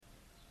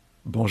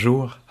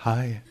Bonjour,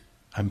 hi,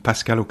 I'm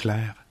Pascal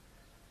Auclair.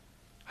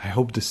 I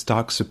hope this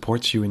talk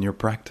supports you in your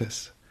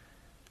practice.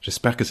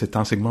 J'espère que cet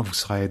enseignement vous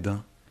sera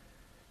aidant.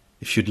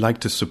 If you'd like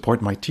to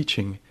support my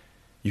teaching,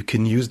 you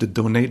can use the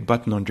donate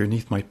button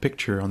underneath my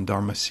picture on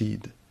Dharma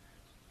Seed.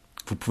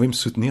 Vous pouvez me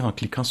soutenir en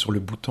cliquant sur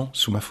le bouton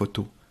sous ma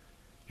photo.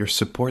 Your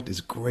support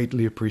is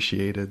greatly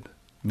appreciated.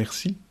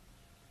 Merci.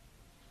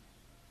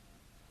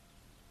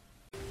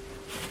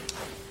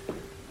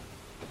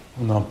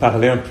 On en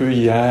parlait un peu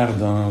hier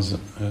dans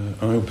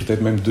un ou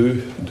peut-être même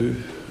deux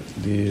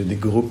des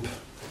groupes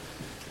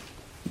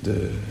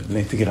de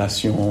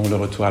l'intégration, le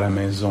retour à la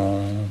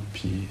maison,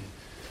 puis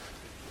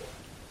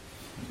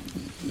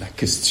la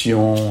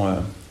question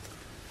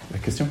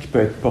qui peut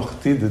être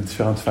portée de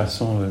différentes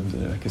façons,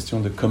 la question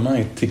de comment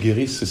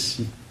intégrer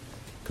ceci.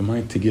 Comment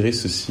intégrer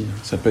ceci?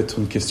 Ça peut être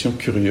une question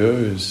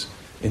curieuse,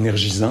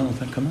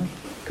 énergisante. Hein?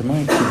 Comment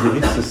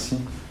intégrer ceci?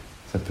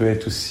 Ça peut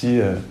être aussi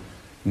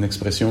une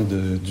expression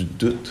du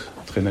doute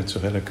très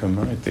naturel.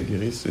 Comment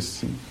intégrer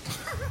ceci?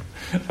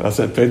 Alors,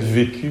 ça peut être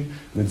vécu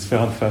de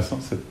différentes façons,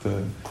 cette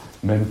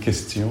même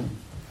question,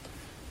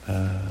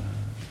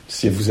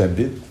 si elle vous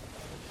habite.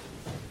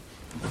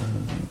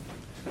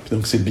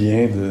 Donc, c'est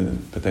bien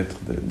peut-être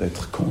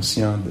d'être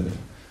conscient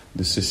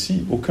de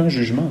ceci. Aucun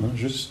jugement, hein,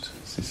 juste,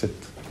 c'est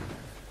cette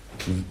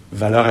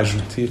valeur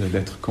ajoutée là,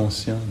 d'être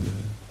conscient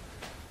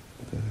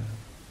de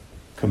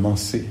comment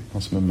c'est en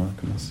ce moment,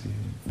 comment c'est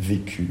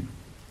vécu,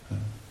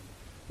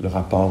 le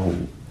rapport au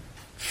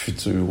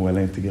futur ou à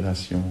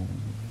l'intégration.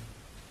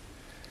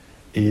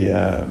 Et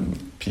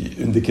puis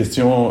une des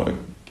questions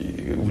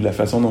ou la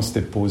façon dont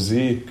c'était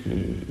posé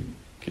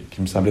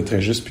qui me semblait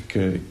très juste puis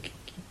que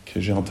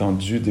j'ai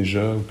entendu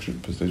déjà ou que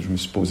peut-être je me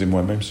suis posé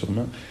moi-même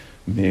sûrement,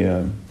 mais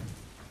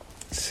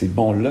c'est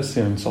bon, là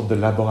c'est une sorte de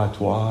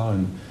laboratoire,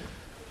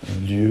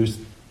 un lieu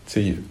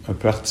un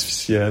peu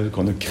artificiel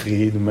qu'on a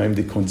créé nous-mêmes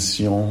des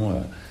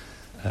conditions,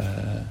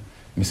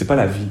 mais c'est pas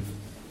la vie.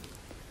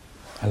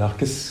 Alors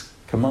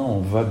comment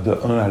on va de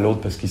un à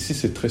l'autre, parce qu'ici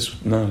c'est très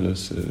soutenant là,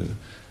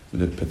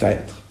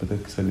 peut-être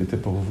que ça l'était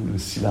pour vous, le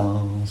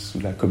silence,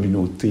 ou la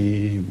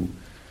communauté, ou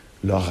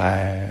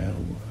l'horaire,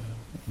 ou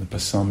on n'a pas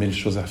 100 000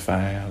 choses à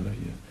faire. Là.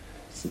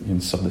 Il y a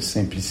une sorte de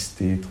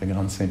simplicité, très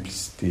grande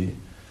simplicité.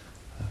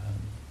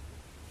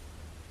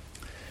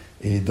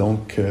 Et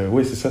donc,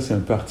 oui, c'est ça, c'est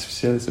un peu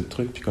artificiel, ce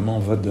truc. Puis comment on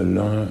va de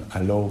l'un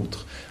à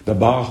l'autre?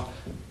 D'abord,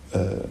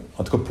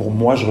 en tout cas pour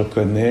moi, je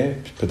reconnais,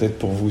 puis peut-être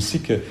pour vous aussi,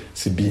 que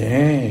c'est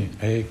bien,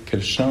 hey,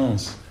 quelle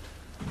chance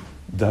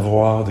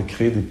de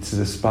créer des petits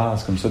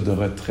espaces comme ça de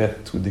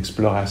retraite ou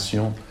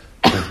d'exploration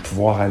pour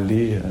pouvoir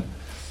aller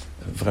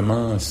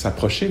vraiment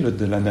s'approcher là,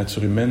 de la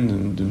nature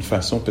humaine d'une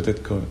façon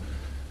peut-être qu'on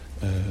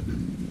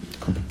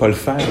ne peut pas le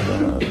faire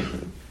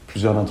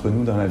plusieurs d'entre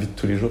nous dans la vie de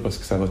tous les jours parce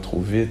que ça va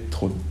trop vite,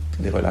 trop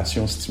des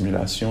relations,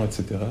 stimulation,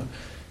 etc.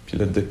 Puis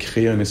là, de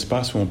créer un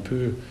espace où on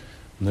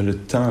a le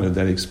temps là,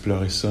 d'aller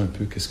explorer ça un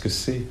peu. Qu'est-ce que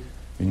c'est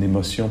une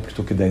émotion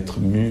plutôt que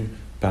d'être mu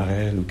par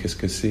elle, ou qu'est-ce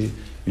que c'est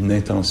une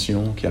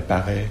intention qui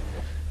apparaît,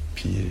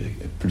 puis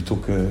plutôt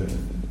que,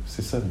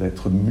 c'est ça,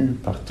 d'être mu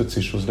par toutes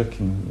ces choses-là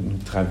qui nous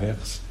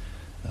traversent,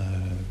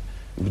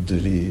 ou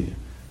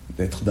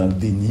d'être dans le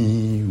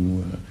déni,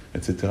 ou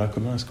etc.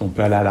 Comment est-ce qu'on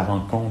peut aller à la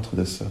rencontre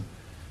de ça?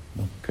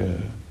 Donc,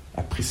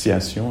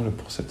 appréciation là,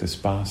 pour cet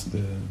espace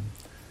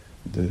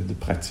de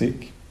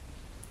pratique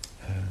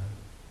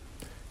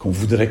qu'on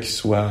voudrait qu'il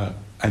soit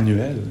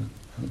annuel.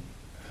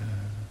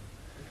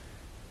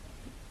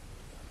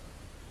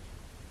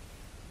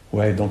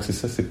 Ouais, donc c'est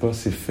ça,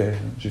 c'est fait.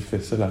 J'ai fait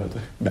ça, la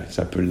retraite. Ben,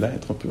 ça peut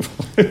l'être un peu.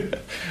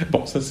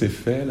 Bon, ça c'est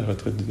fait, la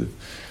retraite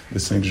de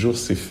 5 jours,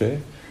 c'est fait.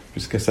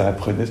 Puisque ça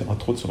apprenait,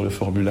 entre autres sur le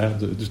formulaire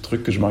du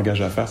truc que je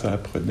m'engage à faire, ça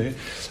apprenait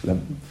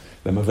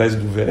la mauvaise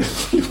nouvelle.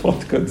 En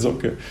tout cas, disons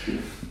que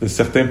de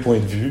certains points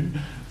de vue,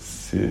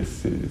 c'est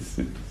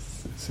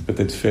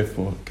peut-être fait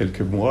pour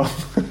quelques mois.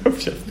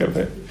 Puis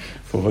après,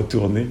 il faut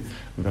retourner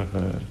vers...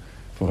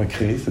 faut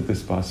recréer cet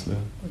espace-là,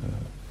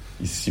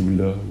 ici ou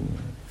là.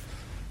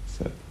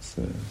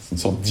 C'est une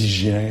sorte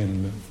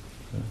d'hygiène. Là.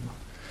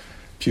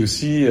 Puis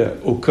aussi,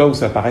 au cas où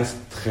ça paraisse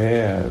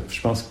très... je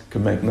pense que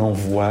maintenant, on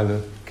voit là,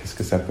 qu'est-ce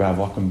que ça peut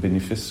avoir comme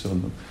bénéfice sur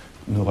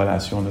nos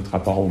relations, notre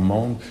rapport au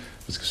monde.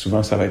 Parce que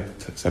souvent, ça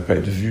peut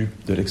être vu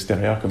de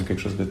l'extérieur comme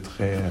quelque chose de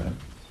très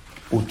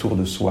autour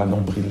de soi,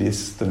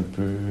 nombriliste un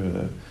peu,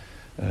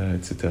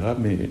 etc.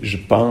 Mais je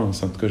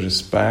pense, en tout cas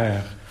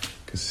j'espère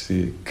que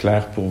c'est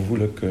clair pour vous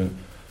là, que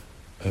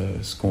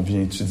ce qu'on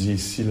vient étudier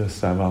ici, là,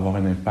 ça va avoir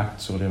un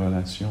impact sur les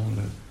relations.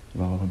 Là. Il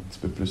va y avoir un petit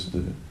peu plus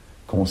de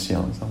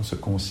conscience. Hein. On se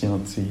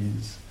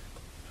conscientise,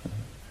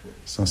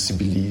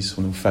 sensibilise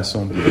sur nos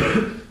façons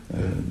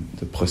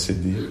de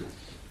procéder,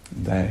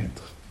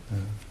 d'être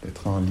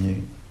en lien.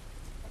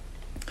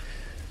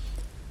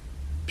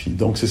 Puis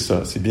donc c'est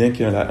ça, c'est bien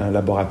qu'il y ait un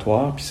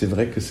laboratoire, puis c'est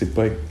vrai que c'est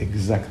pas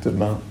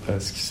exactement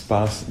ce qui se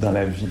passe dans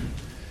la vie.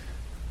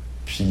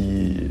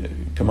 Puis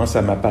comment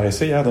ça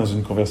m'apparaissait hier dans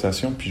une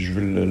conversation, puis je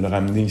veux le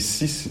ramener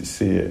ici,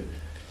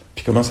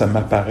 puis comment ça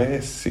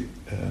m'apparaît,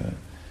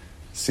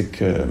 c'est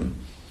que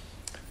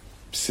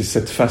c'est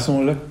cette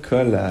façon-là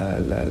qu'a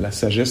la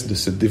sagesse de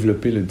se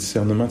développer, le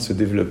discernement de se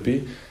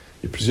développer.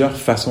 Il y a plusieurs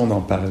façons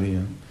d'en parler.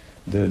 Hein.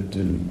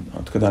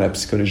 En tout cas, dans la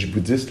psychologie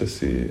bouddhiste, là,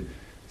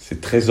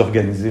 c'est très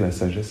organisé, la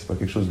sagesse. C'est pas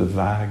quelque chose de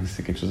vague,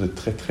 c'est quelque chose de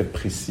très, très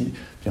précis.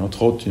 Puis,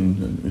 entre autres,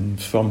 une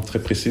forme très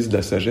précise de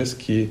la sagesse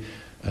qui est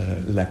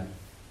la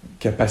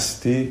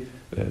capacité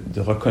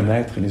de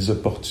reconnaître les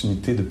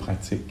opportunités de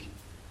pratique.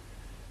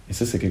 Et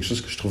ça, c'est quelque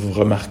chose que je trouve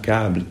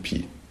remarquable.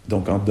 Puis,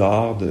 donc, en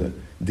dehors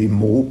des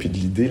mots puis de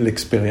l'idée,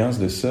 l'expérience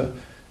de ça,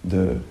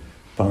 de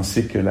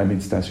penser que la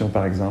méditation,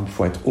 par exemple, il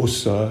faut être au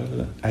sol,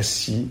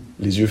 assis,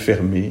 les yeux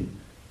fermés,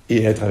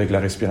 et être avec la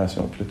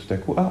respiration. Puis là, tout à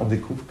coup, on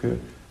découvre que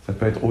ça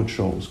peut être autre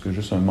chose que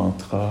juste un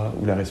mantra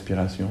ou la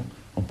respiration.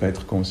 On peut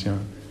être conscient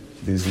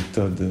des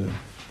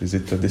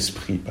états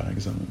d'esprit, par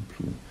exemple.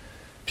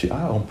 Puis,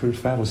 on peut le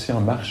faire aussi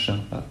en marchant.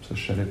 Ça,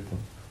 je savais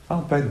pas.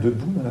 On peut être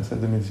debout dans la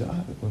salle de méditation.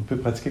 On peut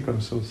pratiquer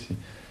comme ça aussi.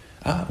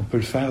 On peut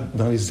le faire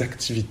dans les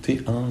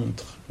activités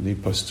entre les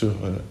postures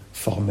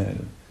formelles.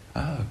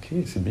 OK,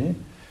 c'est bien.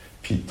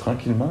 Puis,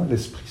 tranquillement,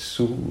 l'esprit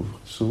s'ouvre,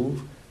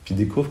 puis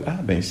découvre,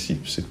 ici,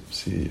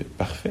 c'est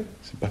parfait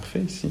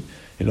ici.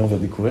 Et là, on va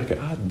découvrir que,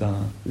 dans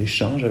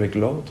l'échange avec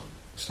l'autre,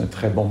 c'est un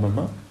très bon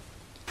moment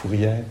pour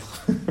y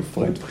être,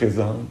 pour être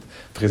présent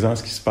à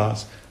ce qui se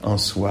passe en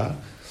soi.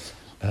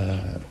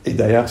 Et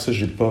d'ailleurs, ça,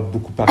 je n'ai pas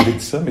beaucoup parlé de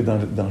ça, mais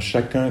dans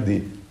chacun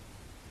des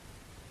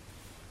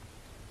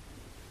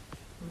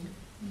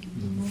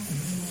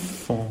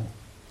fonds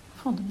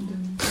de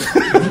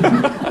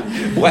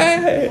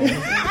ouais!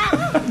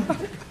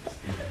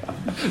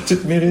 Tu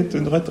te mérites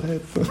une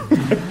retraite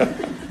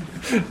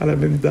à la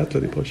même date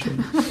l'année prochaine.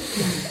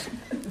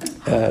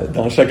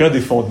 Dans chacun des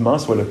fondements,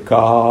 soit le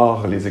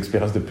corps, les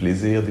expériences de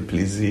plaisir, des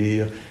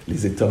plaisirs,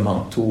 les états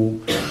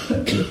mentaux,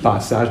 le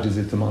passage des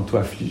états mentaux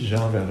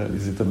affligeants vers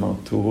les états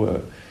mentaux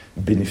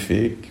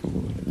bénéfiques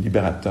ou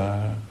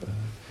libérateurs,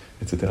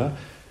 etc.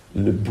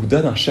 Le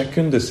Bouddha, dans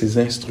chacune de ses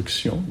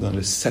instructions, dans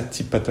le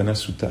Satipatthana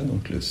Sutta,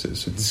 donc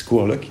ce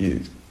discours-là qui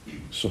est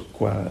sur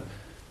quoi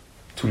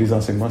tous les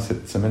enseignements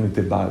cette semaine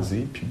étaient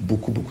basés, puis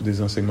beaucoup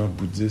des enseignements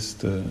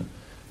bouddhistes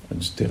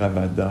du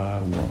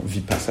Theravada ou en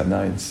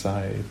Vipassana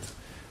Insight,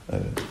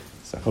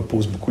 ça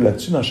repose beaucoup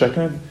là-dessus. Dans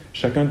chacun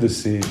de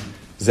ces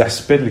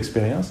aspects de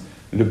l'expérience,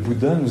 le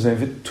Bouddha nous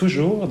invite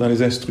toujours dans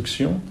les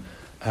instructions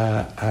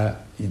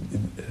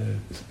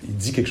il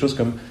dit quelque chose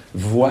comme «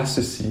 vois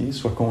ceci,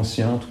 sois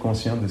consciente ou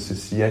conscient de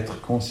ceci, être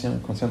conscient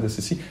de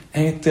ceci,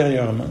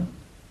 intérieurement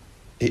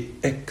et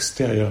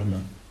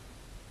extérieurement. »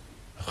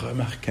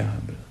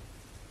 Remarquable.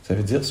 Ça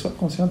veut dire, sois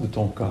conscient de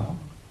ton corps,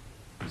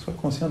 sois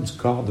conscient du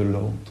corps de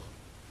l'autre.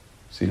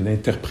 C'est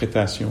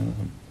l'interprétation,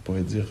 on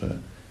pourrait dire,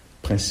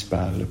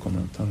 principale là, qu'on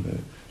entend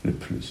le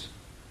plus.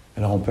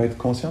 Alors, on peut être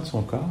conscient de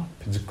son corps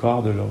puis du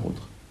corps de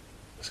l'autre.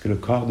 Parce que le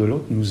corps de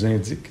l'autre nous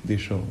indique des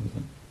choses.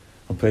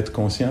 On peut être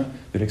conscient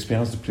de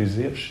l'expérience du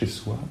plaisir chez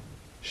soi,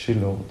 chez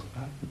l'autre.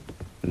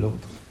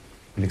 L'autre.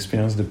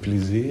 L'expérience de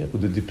plaisir ou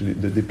de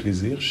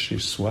déplaisir chez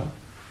soi,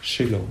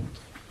 chez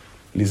l'autre.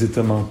 Les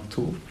états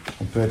mentaux,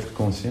 on peut être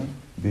conscient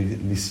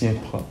les siens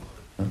propres.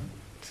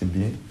 C'est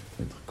bien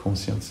d'être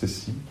conscient de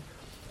ceci.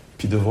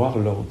 Puis de voir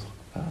l'autre.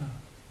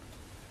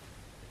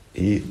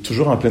 Et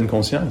toujours en pleine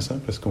conscience,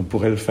 parce qu'on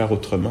pourrait le faire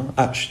autrement.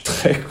 Je suis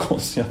très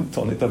conscient de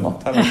ton état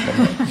mental en ce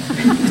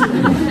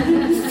moment.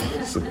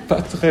 C'est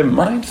pas très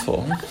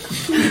mindful.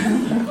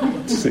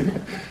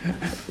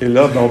 Et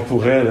là, on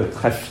pourrait le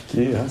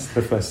trafiquer. C'est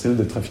très facile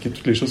de trafiquer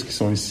toutes les choses qui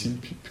sont ici,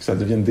 puis que ça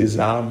devienne des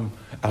armes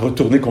à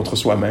retourner contre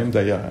soi-même,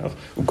 d'ailleurs,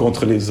 ou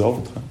contre les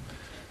autres.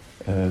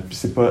 Puis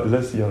c'est pas...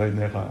 Là, s'il y aurait une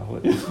erreur,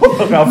 on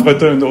aurait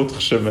emprunté un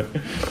autre chemin.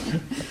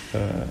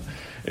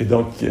 Et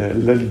donc,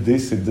 là, l'idée,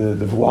 c'est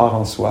de voir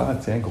en soi,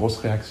 tiens, grosse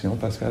réaction,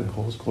 Pascal,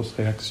 grosse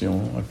réaction,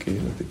 OK, là,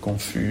 t'es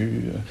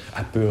confus,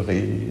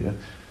 apeuré,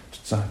 tu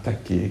te sens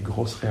attaqué,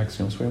 grosse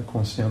réaction, soyons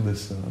conscients de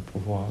ça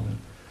pour voir.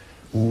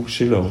 Là. Ou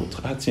chez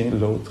l'autre, tiens,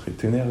 l'autre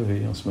est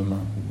énervé en ce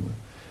moment.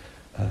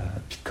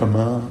 Puis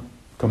comment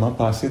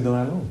passer d'un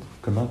à l'autre?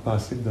 Comment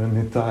passer d'un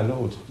état à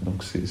l'autre?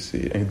 Donc,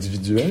 c'est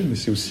individuel, mais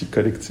c'est aussi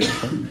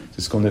collectif.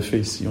 C'est ce qu'on a fait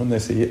ici. On a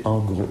essayé en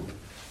groupe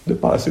de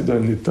passer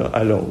d'un état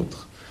à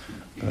l'autre.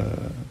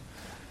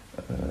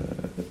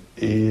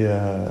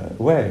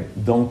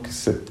 Donc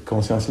cette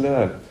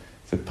conscience-là,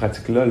 cette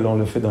pratique-là, là, on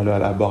l'a fait dans le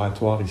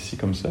laboratoire ici,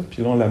 comme ça,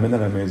 puis là, on l'amène à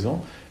la maison,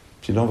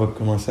 puis là, on va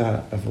commencer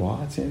à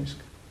voir, tiens,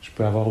 je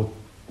peux avoir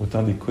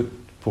autant d'écoute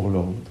pour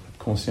l'autre, être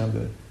conscient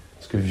de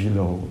ce que vit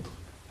l'autre,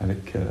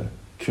 avec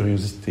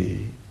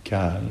curiosité,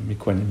 calme,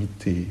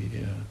 équanimité,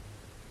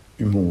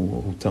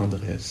 humour ou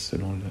tendresse,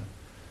 selon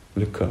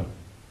le cas.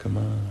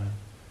 Comment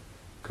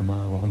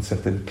avoir une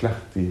certaine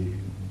clarté,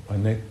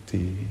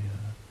 honnêteté.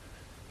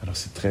 Alors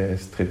c'est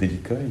très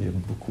délicat, il y a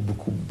beaucoup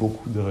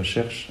de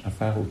recherches à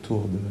faire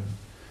autour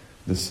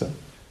de ça.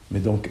 Mais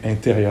donc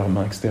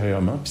intérieurement,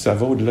 extérieurement, puis ça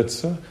va au-delà de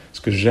ça.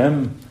 Ce que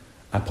j'aime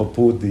à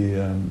propos de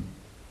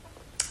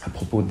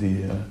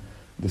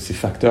ces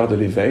facteurs de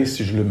l'éveil,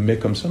 si je le mets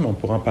comme ça, mais on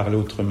pourra en parler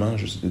autrement,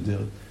 juste de dire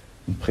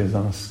une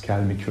présence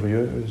calme et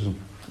curieuse,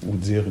 ou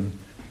dire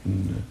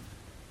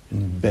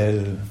une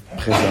belle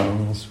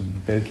présence, une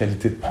belle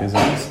qualité de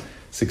présence,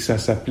 c'est que ça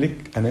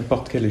s'applique à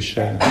n'importe quelle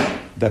échelle,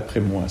 d'après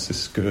moi. C'est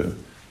ce que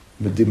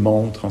me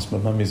démontrent en ce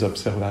moment mes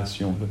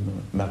observations, là,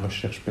 ma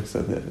recherche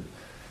personnelle.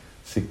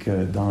 C'est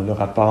que dans le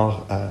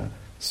rapport à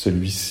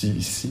celui-ci,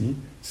 ici,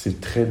 c'est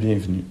très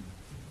bienvenu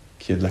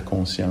qu'il y ait de la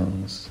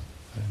conscience,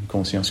 une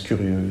conscience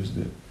curieuse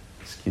de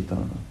ce qui est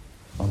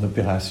en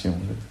opération,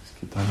 là, ce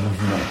qui est en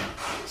mouvement,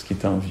 ce qui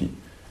est en vie.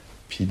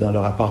 Puis dans le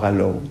rapport à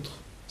l'autre,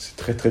 c'est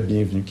très, très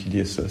bienvenu qu'il y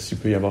ait ça. S'il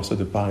peut y avoir ça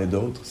de part et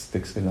d'autre, c'est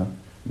excellent.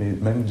 Mais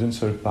même d'une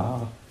seule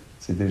part,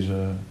 c'est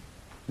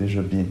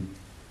déjà bien.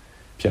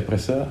 Puis après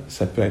ça,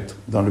 ça peut être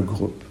dans le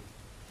groupe.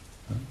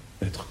 Hein,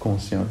 être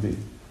conscient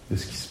de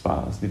ce qui se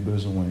passe, des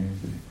besoins,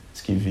 de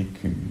ce qui est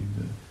vécu,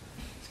 de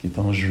ce qui est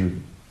en jeu.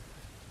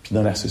 Puis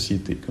dans la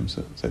société, comme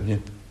ça.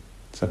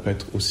 Ça peut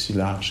être aussi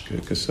large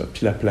que ça.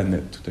 Puis la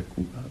planète, tout à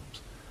coup.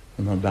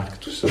 On embarque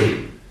tout ça.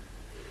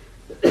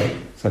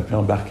 Ça peut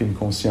embarquer une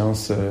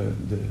conscience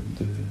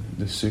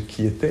de ceux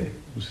qui étaient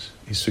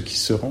et ceux qui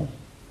seront.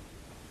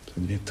 Ça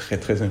devient très,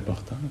 très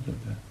important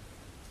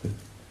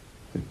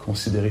de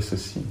considérer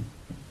ceci.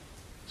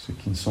 Ceux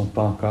qui ne sont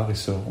pas encore et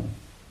seront.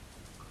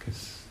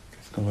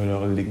 Qu'est-ce qu'on va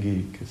leur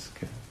léguer?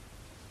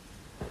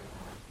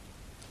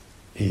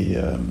 Et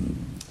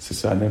c'est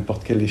ça, à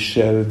n'importe quelle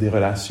échelle des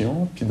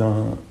relations. Puis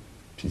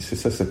c'est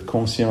ça, cette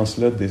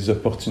conscience-là des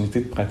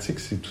opportunités de pratique,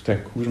 c'est tout à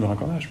coup, je me rends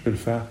compte, je peux le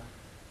faire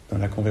dans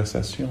la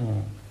conversation,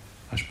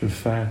 je peux le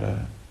faire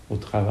au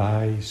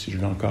travail, si je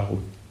vais encore au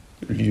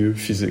lieu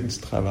physique du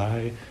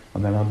travail,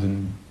 en allant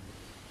d'une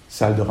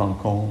salle de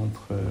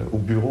rencontre, au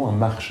bureau, en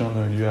marchant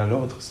d'un lieu à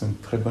l'autre. C'est une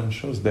très bonne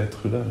chose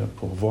d'être là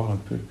pour voir un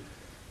peu,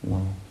 ou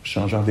en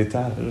changeant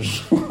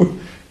d'étage.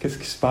 Qu'est-ce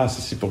qui se passe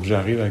ici pour que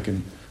j'arrive avec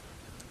une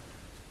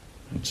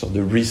sorte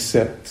de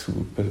reset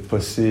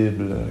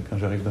possible quand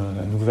j'arrive dans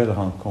la nouvelle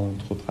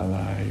rencontre au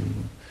travail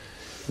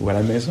ou à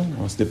la maison,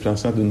 en se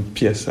déplaçant d'une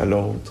pièce à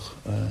l'autre,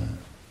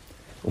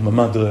 au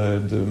moment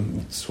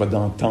soit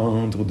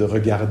d'entendre ou de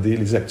regarder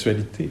les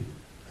actualités.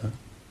 Hein?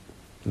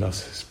 Alors,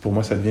 pour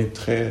moi, ça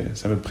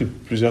m'a pris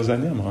plusieurs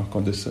années à me rendre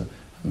compte de ça.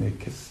 Mais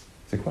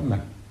c'est quoi ma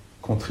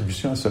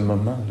contribution à ce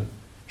moment-là?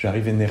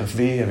 J'arrive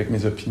énervé avec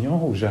mes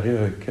opinions ou j'arrive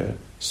avec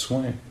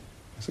soin?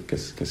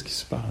 Qu'est-ce qui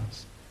se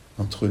passe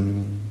entre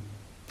nous,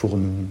 pour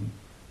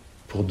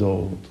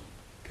d'autres?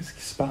 Qu'est-ce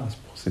qui se passe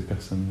pour ces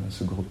personnes-là,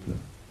 ce groupe-là?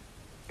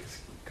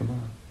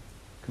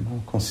 Comment on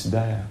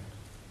considère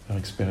leur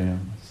expérience?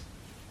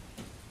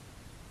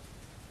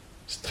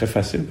 C'est très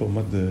facile pour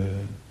moi de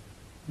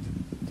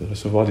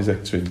recevoir des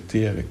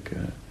actualités avec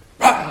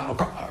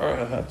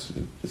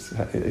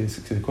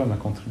c'est quoi ma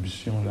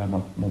contribution là,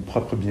 mon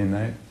propre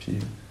bien-être. Puis,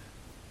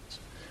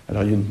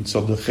 alors il y a une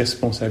sorte de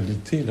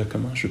responsabilité là,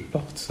 comment je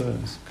porte ça?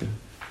 Est-ce que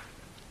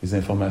les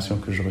informations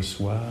que je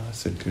reçois,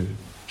 celles que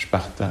je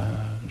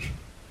partage,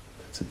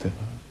 etc.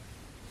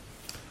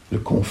 Le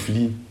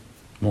conflit.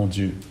 Mon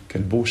Dieu,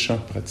 quel beau champ de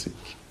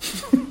pratique.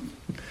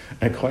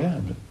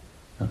 Incroyable.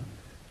 Hein?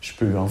 Je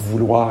peux en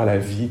vouloir à la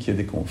vie qu'il y ait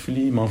des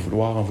conflits, en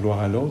vouloir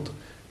à l'autre,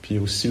 puis il y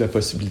a aussi la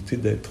possibilité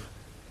d'être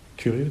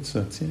curieux de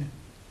ça. Tiens,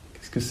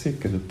 qu'est-ce que c'est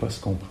que de ne pas se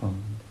comprendre?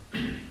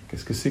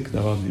 Qu'est-ce que c'est que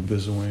d'avoir des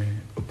besoins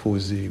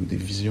opposés ou des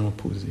visions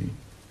opposées?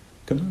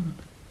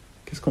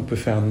 Qu'est-ce qu'on peut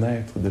faire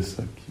naître de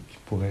ça qui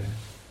pourrait...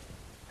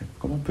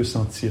 Comment on peut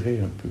s'en tirer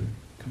un peu?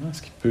 Comment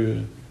est-ce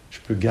je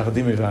peux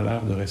garder mes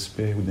valeurs de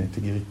respect ou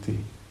d'intégrité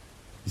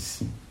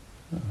ici?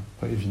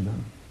 Pas évident.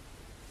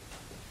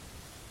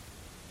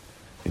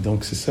 Et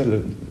donc, c'est ça,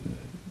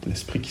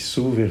 l'esprit qui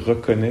s'ouvre et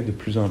reconnaît de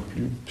plus en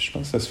plus. Puis je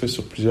pense que ça se fait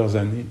sur plusieurs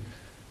années,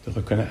 de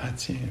reconnaître,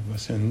 tiens,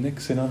 c'est un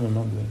excellent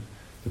moment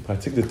de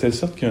pratique, de telle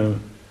sorte qu'il y a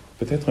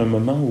peut-être un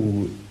moment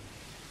où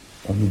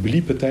on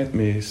oublie peut-être,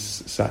 mais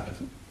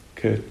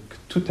que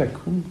tout à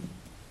coup,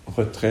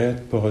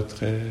 retraite, pas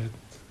retraite,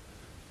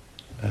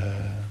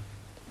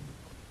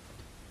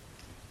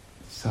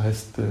 ça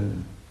reste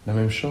la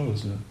même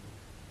chose, là.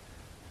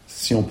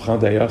 Si on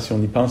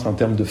y pense en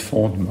termes de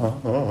fondement.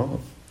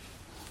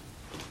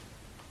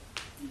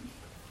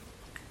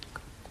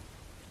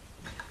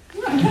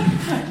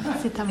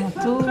 C'est à mon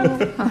tour.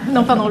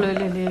 Non, pardon,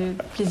 le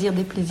plaisir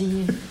des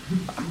plaisirs.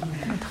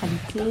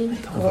 Neutralité.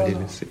 On va les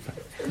laisser faire.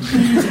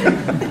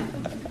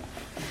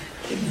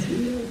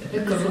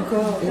 Le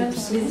corps, le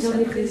plaisir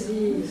des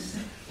plaisirs.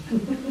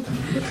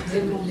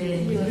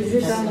 Les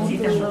états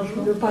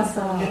mentaux, le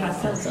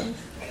passage.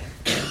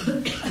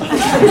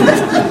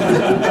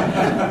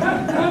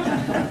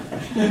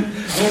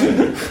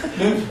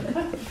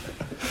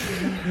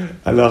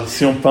 Alors,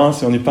 si on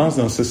y pense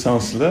dans ce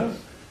sens-là,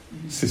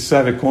 c'est ça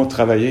avec quoi on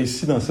travaillait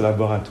ici dans ce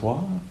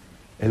laboratoire.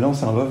 Et là, on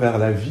s'en va vers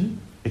la vie.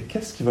 Et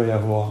qu'est-ce qu'il va y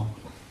avoir?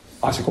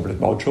 C'est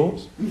complètement autre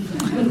chose.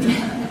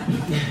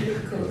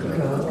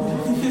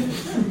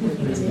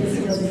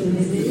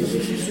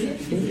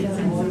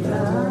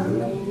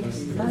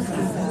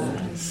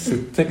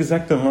 C'est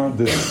exactement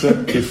de ça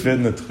qu'est fait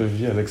notre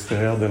vie à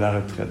l'extérieur de la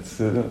retraite.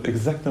 C'est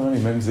exactement les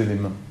mêmes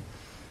éléments.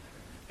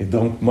 Et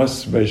donc, moi,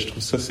 je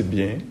trouve ça, c'est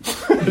bien.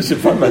 Je sais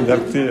pas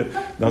m'adapter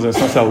dans un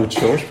sens à autre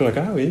chose. Je peux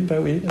regarder,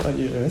 oui,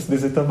 il reste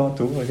des états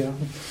mentaux, regarde.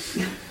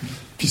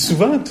 Puis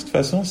souvent, de toute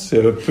façon, c'est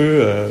un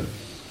peu...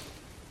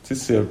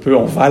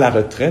 on va à la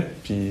retraite,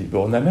 puis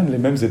on amène les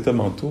mêmes états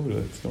mentaux. Là,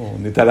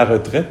 on est à la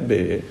retraite,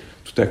 mais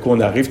tout à coup,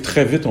 on arrive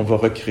très vite, on va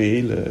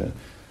recréer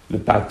le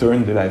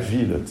pattern de la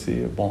vie. Là,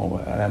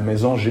 bon, à la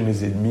maison, j'ai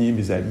mes ennemis,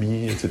 mes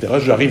amis, etc.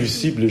 J'arrive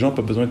ici, puis les gens n'ont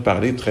pas besoin de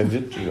parler très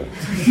vite. Puis,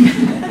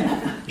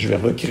 je vais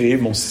recréer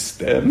mon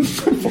système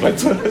pour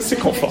être assez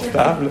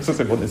confortable. Ça,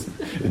 c'est mon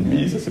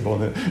ennemi, ça, c'est mon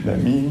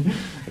ami,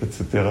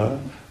 etc.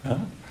 Hein?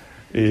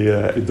 Et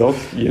donc,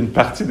 il y a une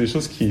partie des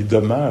choses qui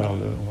demeurent.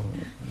 Là.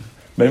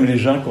 Même les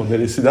gens qu'on a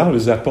laissés là, on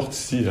les apporte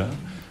ici. Hein?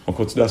 On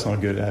continue à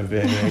s'engueuler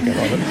avec.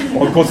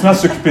 On continue à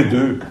s'occuper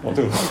d'eux.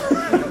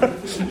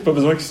 J'ai pas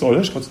besoin qu'ils soient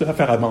là. Je continue à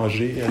faire à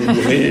manger, à les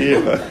nourrir,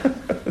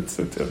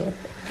 etc.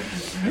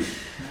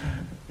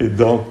 Et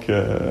donc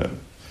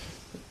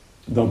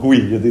oui,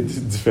 il y a des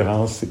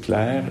différences, c'est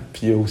clair.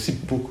 Puis il y a aussi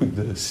beaucoup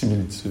de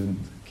similitudes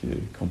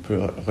qu'on peut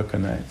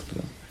reconnaître.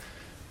 Là.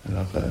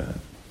 Alors,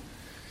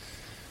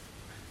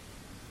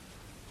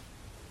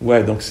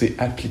 ouais, donc c'est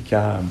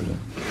applicable.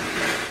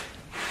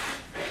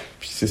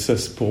 C'est ça,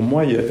 pour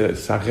moi,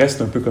 ça reste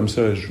un peu comme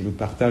ça, je le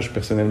partage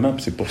personnellement,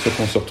 puis c'est pour ça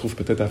qu'on se retrouve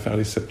peut-être à faire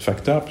les 7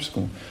 facteurs,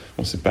 puisqu'on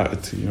s'est pas,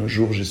 un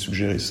jour j'ai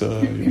suggéré ça,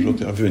 un jour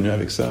tu es revenu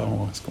avec ça,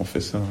 est-ce qu'on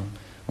fait ça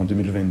en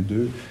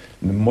 2022?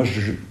 Mais moi,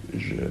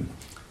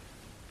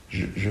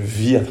 je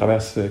vis à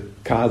travers ce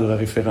cadre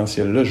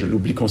référentiel-là, je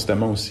l'oublie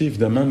constamment aussi,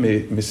 évidemment,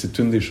 mais c'est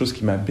une des choses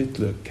qui m'habite,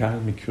 le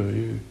calme et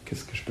curieux,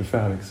 qu'est-ce que je peux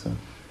faire avec ça?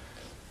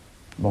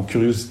 Bon,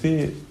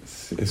 curiosité,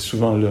 c'est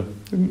souvent là.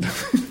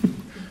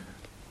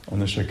 On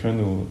a chacun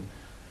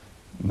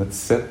notre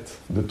set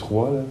de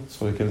 3 là,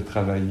 sur lequel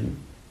travailler.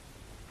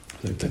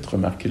 Vous avez peut-être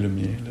remarqué le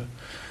mien. Là.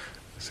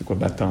 C'est quoi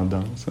ma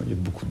tendance? Hein? Il y a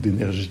beaucoup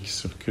d'énergie qui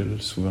circule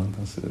souvent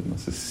dans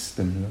ce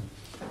système-là.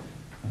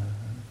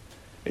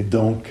 Et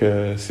donc,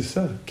 c'est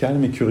ça.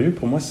 Calme et curieux,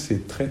 pour moi,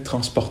 c'est très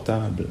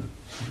transportable.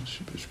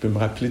 Je peux me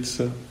rappeler de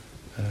ça.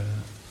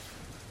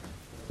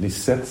 Les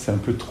 7, c'est un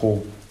peu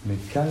trop. Mais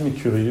calme et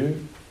curieux,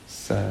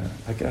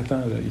 attends,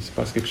 là, il se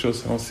passe quelque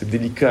chose, c'est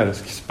délicat là,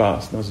 ce qui se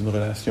passe dans une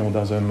relation,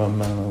 dans un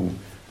moment, ou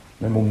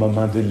même au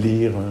moment de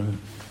lire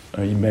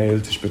un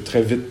email, je peux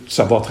très vite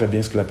savoir très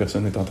bien ce que la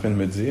personne est en train de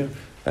me dire.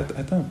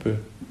 Attends un peu,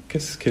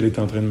 qu'est-ce qu'elle est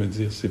en train de me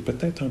dire? C'est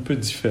peut-être un peu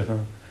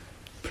différent.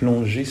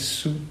 Plonger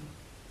sous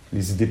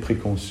les idées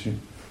préconçues.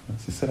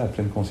 C'est ça la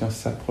pleine conscience,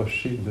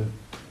 s'approcher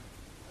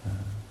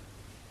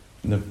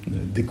de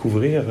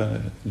découvrir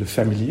le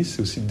familier,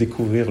 c'est aussi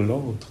découvrir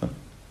l'autre.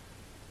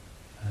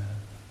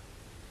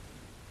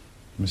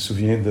 Je me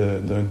souviens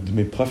d'un de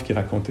mes profs qui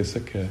racontait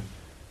ça, qu'à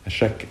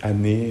chaque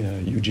année,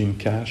 Eugene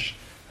Cash,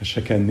 à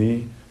chaque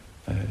année,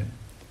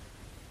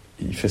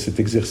 il fait cet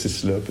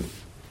exercice-là.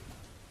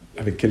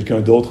 Avec quelqu'un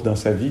d'autre dans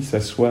sa vie, il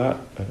s'assoit,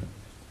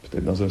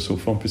 peut-être dans un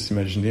sofa, on peut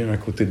s'imaginer, un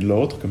côté de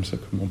l'autre, comme ça,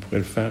 comme on pourrait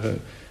le faire,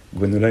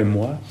 Gwenola et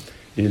moi.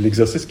 Et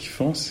l'exercice qu'ils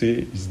font,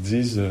 c'est, ils se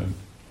disent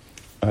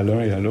à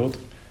l'un et à l'autre,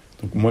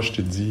 donc moi je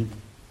te dis,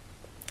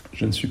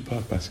 je ne suis pas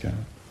Pascal.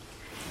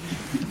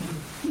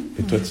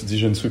 Et toi, tu dis,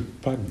 je ne suis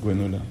pas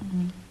Gwenola.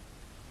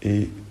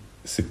 Et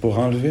c'est pour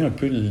enlever un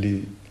peu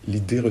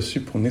l'idée reçue,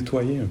 pour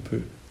nettoyer un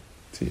peu.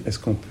 Est-ce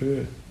que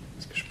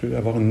je peux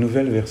avoir une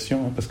nouvelle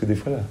version? Hein? Parce que des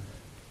fois,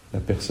 la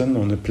personne,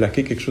 on a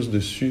plaqué quelque chose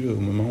dessus au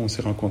moment où on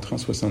s'est rencontrés en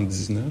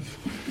 79.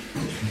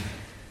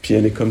 Puis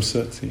elle est comme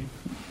ça, tu sais.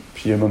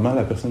 Puis à un moment,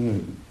 la personne,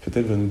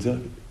 peut-être, va nous dire,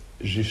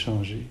 j'ai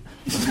changé.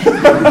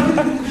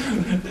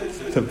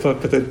 T'as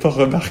peut-être pas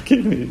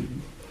remarqué, mais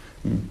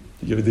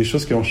il y avait des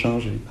choses qui ont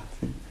changé.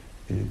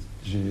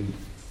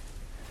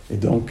 Et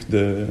donc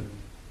de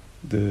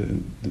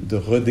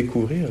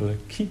redécouvrir là,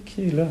 qui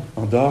est là,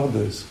 en dehors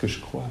de ce que je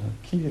crois, là,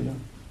 qui est là,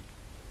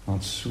 en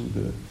dessous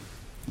de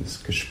ce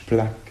que je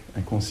plaque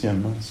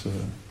inconsciemment sur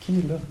qui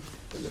est là.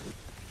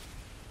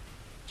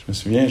 Je me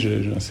souviens,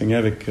 j'enseignais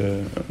avec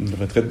une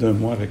retraite d'1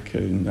 mois avec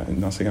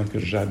une enseignante que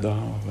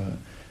j'adore,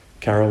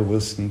 Carol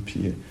Wilson,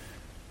 puis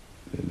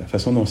la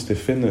façon dont c'était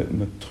fait,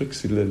 notre truc,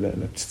 c'est la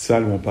petite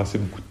salle où on passait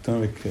beaucoup de temps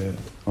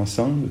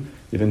ensemble.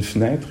 Il y avait une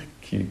fenêtre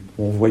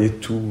où on voyait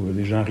tout,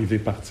 les gens arriver,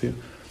 partir.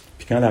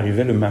 Puis quand elle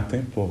arrivait le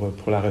matin pour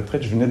la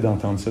retraite, je venais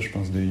d'entendre ça, je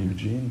pense, de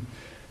Eugene.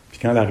 Puis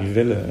quand elle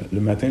arrivait le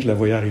matin, je la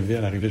voyais arriver,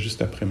 elle arrivait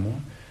juste après moi.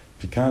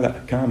 Puis quand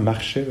elle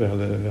marchait vers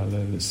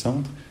le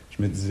centre,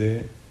 je me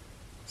disais,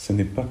 ce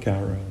n'est pas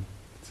Carol,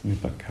 ce n'est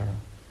pas Carol.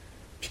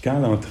 Puis quand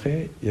elle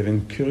entrait, il y avait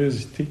une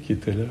curiosité qui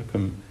était là,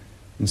 comme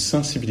une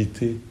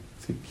sensibilité,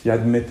 qui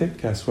admettait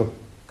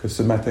que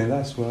ce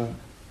matin-là, elle soit,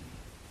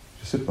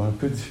 je sais pas, un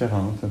peu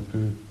différente, un peu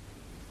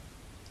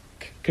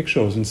quelque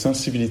chose, une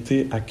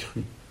sensibilité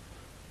accrue,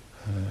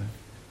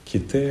 qui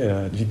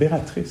était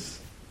libératrice.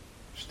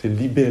 J'étais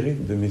libéré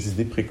de mes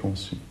idées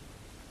préconçues.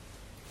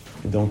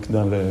 Et donc,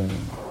 dans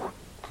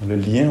le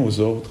lien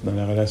aux autres, dans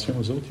la relation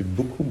aux autres, il y a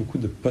beaucoup, beaucoup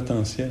de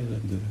potentiel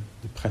de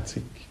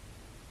pratique.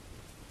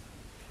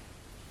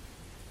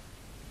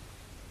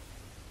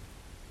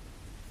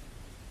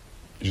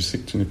 je sais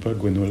que tu n'es pas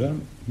Gwenola,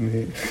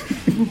 mais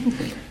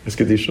est-ce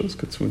qu'il y a des choses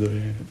que tu voudrais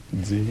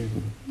dire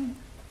ou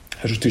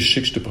ajouter? Je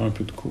sais que je te prends un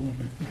peu de cours,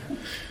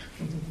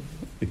 mais...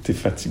 et que tu es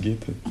fatigué.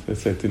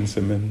 Ça a été une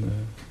semaine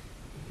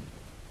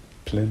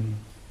pleine.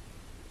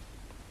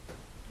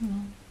 Non.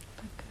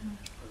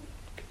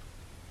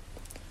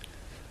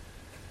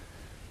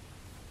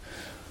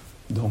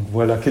 Donc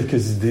voilà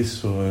quelques idées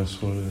sur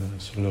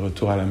le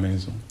retour à la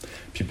maison.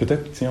 Puis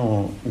peut-être, tiens,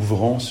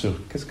 ouvrons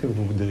sur qu'est-ce que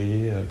vous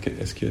voudriez,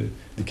 est-ce qu'il y a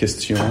des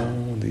questions,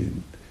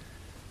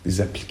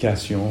 des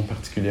applications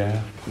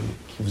particulières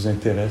qui vous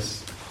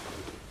intéressent?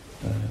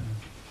 Vous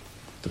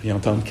voudriez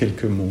entendre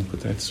quelques mots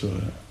peut-être sur,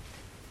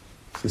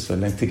 c'est ça,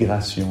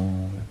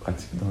 l'intégration, la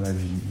pratique dans la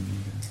vie.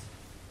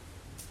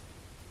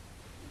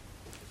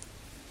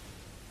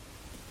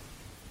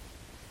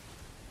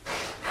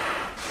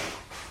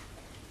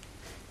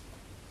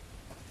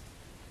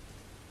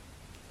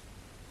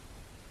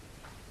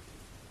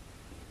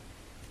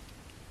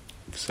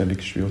 Vous savez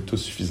que je suis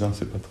autosuffisant,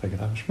 c'est pas très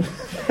grave.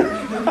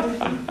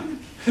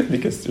 Les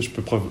questions, je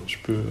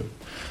peux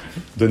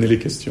donner les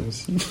questions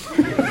aussi.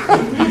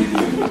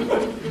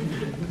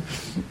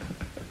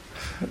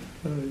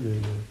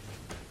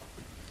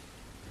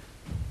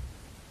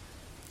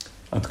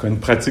 En tout cas, une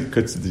pratique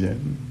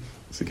quotidienne,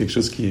 c'est quelque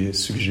chose qui est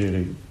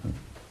suggéré.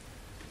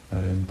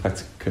 Une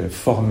pratique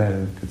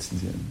formelle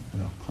quotidienne.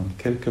 Alors, prendre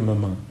quelques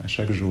moments à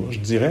chaque jour. Je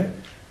dirais,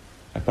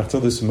 à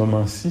partir de ce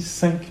moment-ci,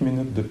 5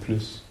 minutes de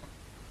plus.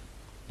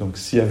 Donc,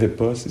 s'il n'y avait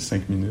pas ces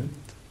 5 minutes,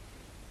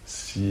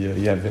 s'il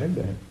y avait,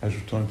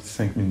 ajoutons un petit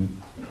 5 minutes.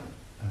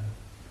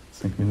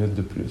 5 minutes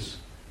de plus.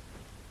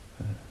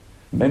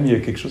 Même, il y a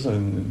quelque chose,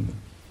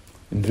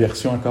 une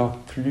version encore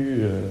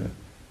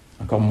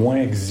moins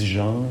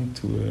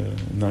exigeante, ou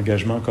un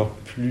engagement encore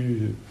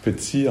plus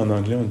petit. En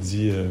anglais, on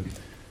dit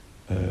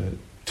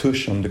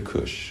tush on the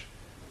cush.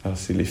 Alors,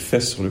 c'est les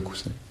fesses sur le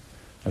coussin.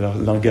 Alors,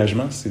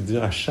 l'engagement, c'est de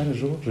dire à chaque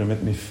jour, je vais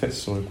mettre mes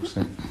fesses sur le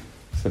coussin.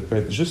 Ça peut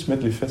être juste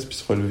mettre les fesses, puis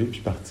se relever,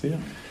 puis partir.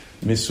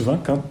 Mais souvent,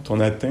 quand on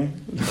atteint,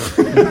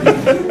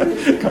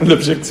 quand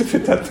l'objectif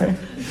est atteint,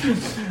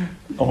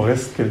 on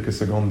reste quelques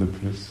secondes de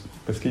plus.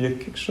 Parce qu'il y a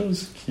quelque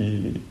chose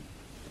qui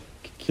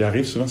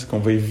arrive souvent, c'est qu'on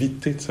va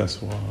éviter de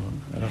s'asseoir.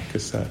 Alors que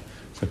ça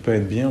peut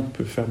être bien, on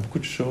peut faire beaucoup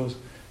de choses.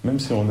 Même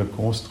si on a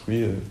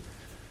construit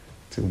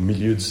au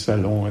milieu du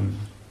salon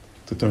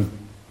tout un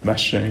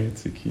machin,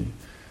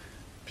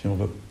 puis on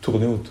va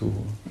tourner autour.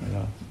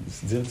 Alors,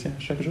 se dire, tiens,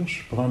 chaque jour, je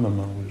prends un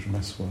moment où je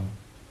m'assois.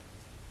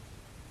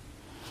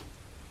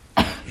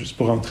 Juste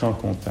pour entrer en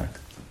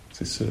contact.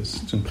 C'est ça,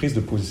 c'est une prise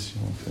de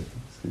position, en fait.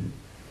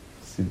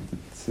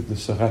 C'est de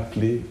se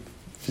rappeler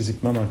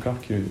physiquement dans le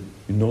corps qu'il y a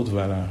une autre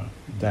valeur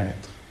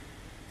d'être,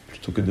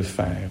 plutôt que de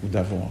faire ou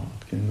d'avoir,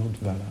 qu'il y a une autre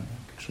valeur,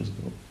 quelque chose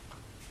d'autre.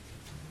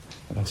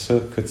 Alors ça,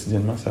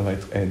 quotidiennement, ça va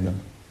être aidant.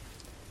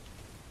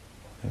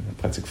 La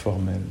pratique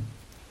formelle.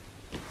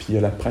 Puis il y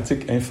a la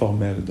pratique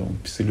informelle, donc.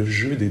 Puis c'est le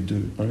jeu des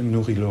deux. Un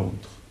nourrit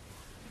l'autre.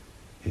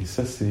 Et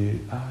ça, c'est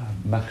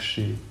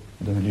marcher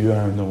d'un lieu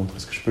à un autre.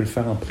 Est-ce que je peux le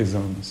faire en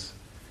présence?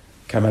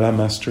 Kamala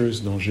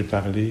Masters, dont j'ai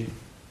parlé,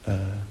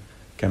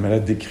 Kamala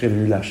décrit, elle a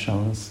eu la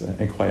chance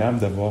incroyable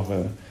d'avoir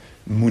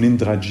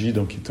Munindraji,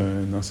 donc qui est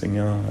un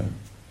enseignant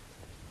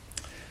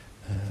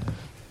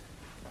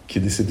qui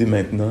est décédé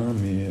maintenant,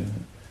 mais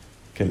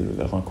qu'elle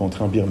a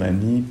rencontré en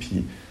Birmanie,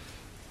 puis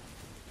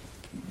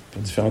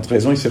pour différentes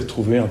raisons, il s'est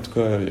retrouvé, en tout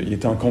cas, il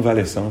était en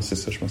convalescence, c'est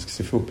ça, je pense qu'il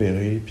s'est fait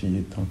opérer, puis il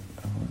est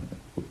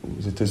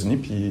aux États-Unis,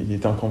 puis il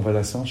était en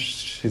convalescence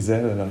chez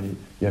elle, alors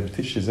il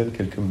habitait chez elle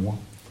quelques mois.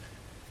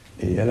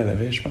 Et elle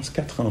avait, je pense,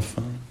 4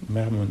 enfants,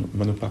 mère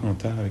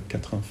monoparentale avec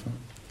 4 enfants.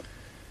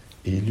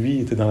 Et lui,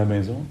 il était dans la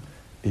maison,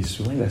 et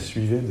souvent, il la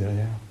suivait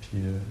derrière, puis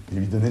il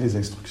lui donnait les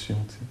instructions,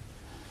 tu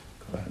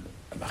sais.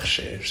 Elle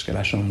marchait jusqu'à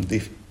la chambre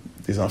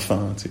des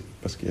enfants, tu sais,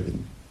 parce qu'il y avait une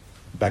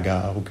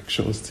bagarre ou quelque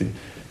chose, tu sais.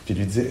 Puis il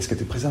lui disait, est-ce que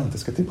tu es présente?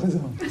 Est-ce que tu es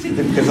présente? Est-ce que tu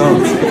es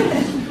présente?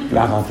 Puis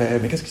là, elle rentrait,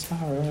 mais qu'est-ce qui se passe?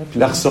 Puis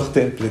là, elle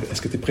ressortait. Puis là,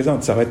 est-ce que tu es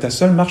présente? Ça va être ta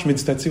seule marche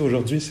méditative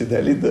aujourd'hui, c'est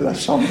d'aller de la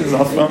chambre des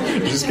enfants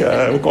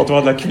jusqu'au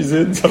comptoir de la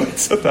cuisine. Ça va être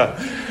ça.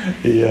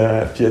 Et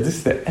puis elle dit,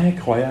 c'était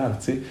incroyable,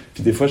 tu sais.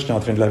 Puis des fois, j'étais en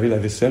train de laver la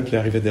vaisselle, puis elle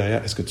arrivait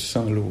derrière, est-ce que tu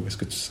sens l'eau? Est-ce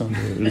que tu sens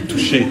le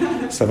toucher?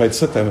 Ça va être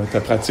ça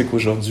ta pratique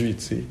aujourd'hui,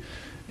 tu sais.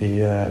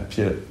 Et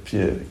puis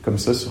comme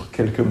ça, sur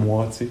quelques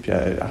mois, tu sais, puis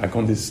elle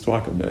raconte des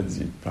histoires, comme elle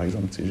dit, par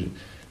exemple, tu sais,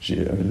 j'ai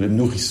le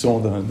nourrisson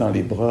dans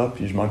les bras,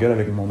 puis je m'engueule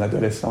avec mon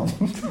adolescente.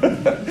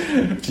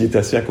 Puis il est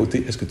assis à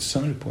côté. Est-ce que tu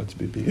sens le poids du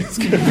bébé?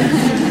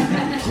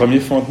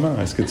 Premier fondement,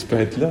 est-ce que tu peux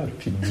être là?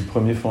 Puis du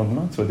premier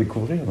fondement, tu vas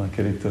découvrir dans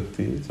quel état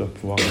tu es. Tu vas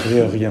pouvoir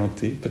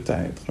réorienter,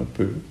 peut-être, un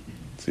peu.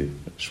 Tu sais,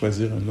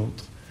 choisir une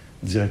autre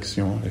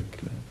direction avec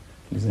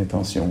les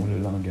intentions, le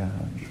langage,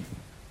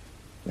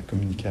 la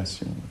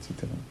communication,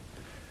 etc.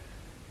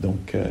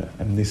 Donc,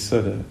 amener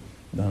ça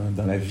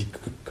dans la vie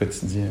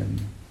quotidienne.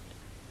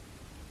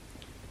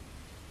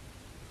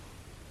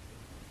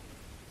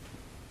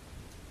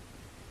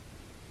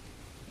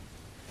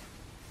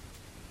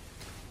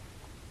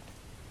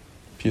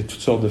 Puis il y a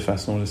toutes sortes de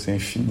façons, là, c'est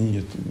infini,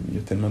 il y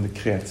a tellement de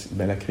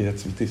créativité. La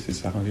créativité,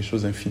 ça rend les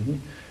choses infinies.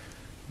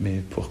 Mais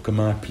pour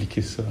comment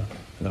appliquer ça?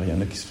 Alors, il y en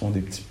a qui se font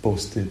des petits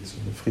post-it sur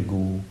le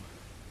frigo,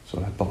 sur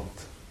la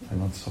porte,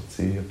 avant de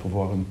sortir, pour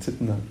voir une petite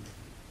note.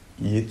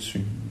 Y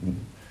es-tu?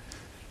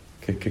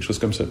 Quelque chose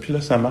comme ça. Puis là,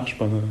 ça marche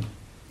pendant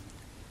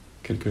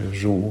quelques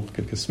jours,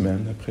 quelques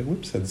semaines. Après,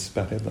 ça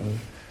disparaît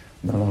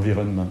dans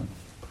l'environnement.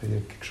 Après, il y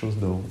a quelque chose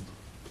d'autre.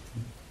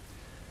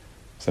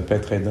 Ça peut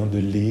être aidant de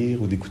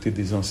lire ou d'écouter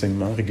des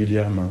enseignements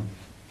régulièrement.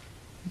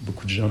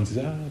 Beaucoup de gens me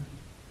disent «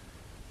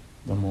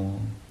 en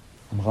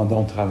me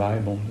rendant au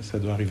travail, là, ça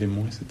doit arriver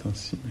moins ces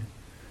temps-ci. »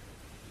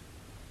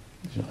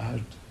 Mais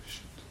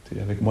tu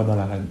es avec moi dans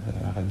la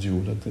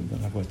radio, là,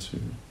 dans la voiture.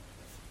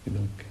 Et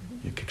donc,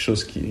 il y a quelque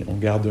chose on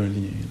garde un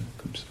lien, là,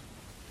 comme ça.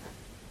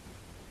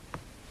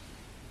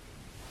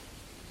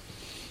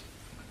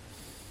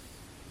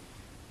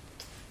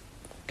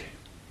 OK.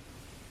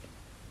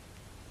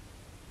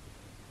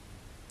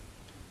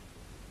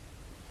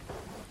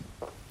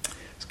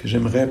 Ce que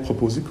j'aimerais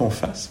proposer qu'on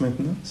fasse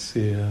maintenant,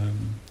 c'est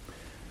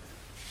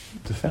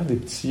de faire des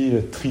petits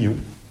trios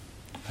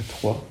à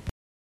 3.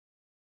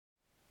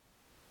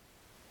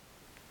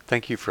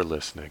 Thank you for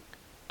listening.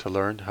 To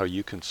learn how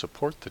you can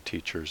support the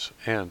teachers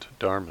and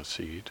Dharma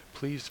Seed,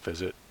 please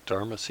visit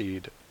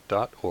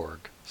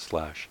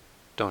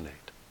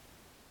dharmaseed.org/donate.